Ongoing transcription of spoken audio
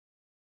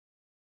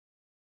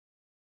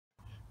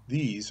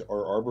These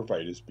are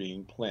arborvitae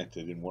being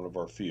planted in one of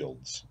our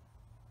fields.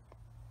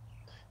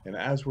 And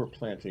as we're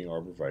planting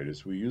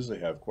arborvitae, we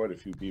usually have quite a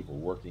few people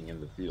working in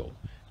the field,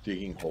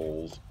 digging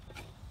holes,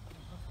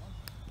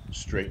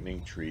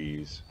 straightening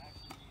trees,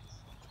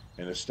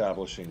 and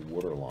establishing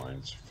water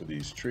lines for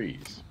these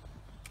trees.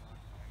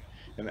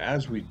 And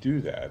as we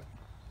do that,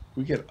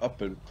 we get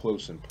up and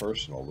close and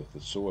personal with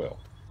the soil.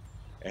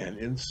 And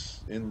in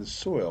the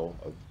soil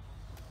of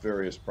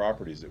various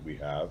properties that we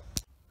have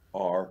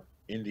are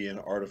Indian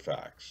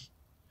artifacts.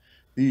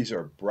 These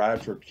are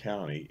Bradford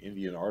County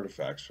Indian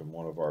artifacts from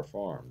one of our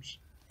farms.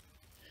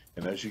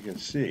 And as you can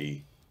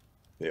see,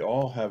 they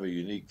all have a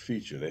unique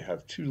feature. They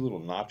have two little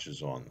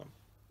notches on them.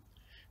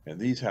 And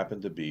these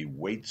happen to be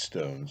weight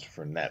stones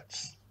for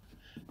nets.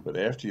 But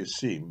after you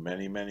see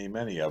many, many,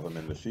 many of them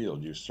in the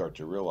field, you start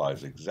to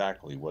realize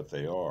exactly what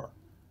they are.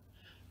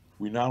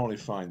 We not only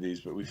find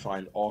these, but we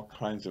find all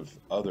kinds of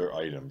other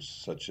items,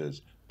 such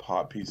as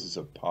pieces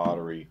of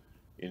pottery,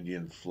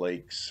 Indian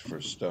flakes for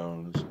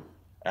stones,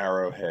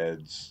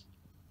 arrowheads,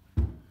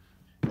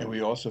 and we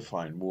also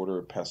find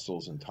mortar,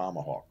 pestles, and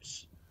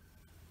tomahawks.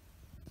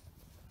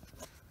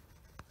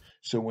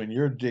 So when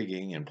you're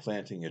digging and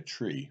planting a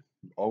tree,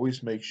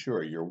 always make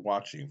sure you're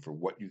watching for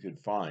what you can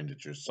find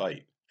at your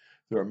site.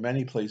 There are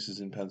many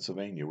places in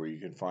Pennsylvania where you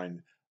can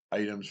find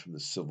items from the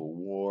Civil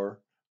War,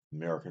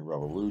 American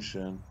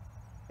Revolution,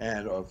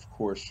 and of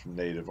course from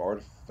native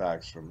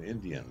artifacts from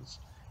Indians.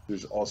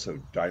 There's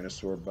also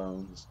dinosaur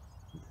bones,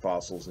 and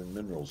fossils, and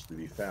minerals to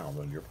be found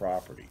on your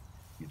property.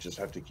 You just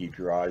have to keep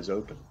your eyes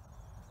open.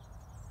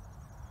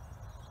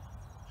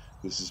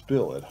 This is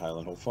Bill at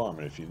Highland Hill Farm,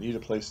 and if you need a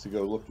place to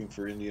go looking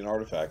for Indian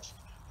artifacts,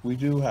 we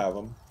do have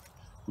them.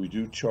 We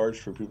do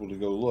charge for people to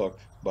go look,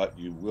 but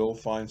you will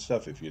find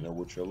stuff if you know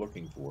what you're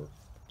looking for.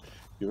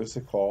 Give us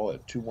a call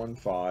at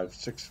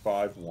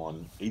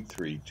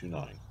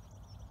 215-651-8329.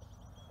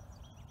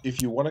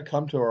 If you want to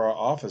come to our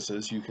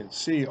offices, you can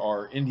see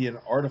our Indian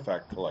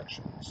artifact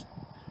collections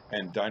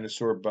and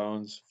dinosaur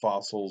bones,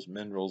 fossils,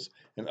 minerals,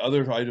 and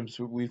other items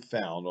that we've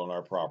found on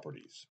our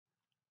properties.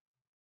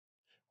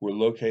 We're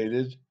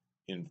located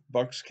in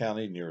Bucks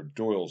County near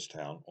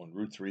Doylestown on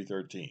Route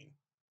 313,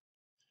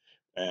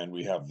 and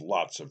we have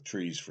lots of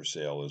trees for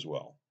sale as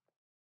well.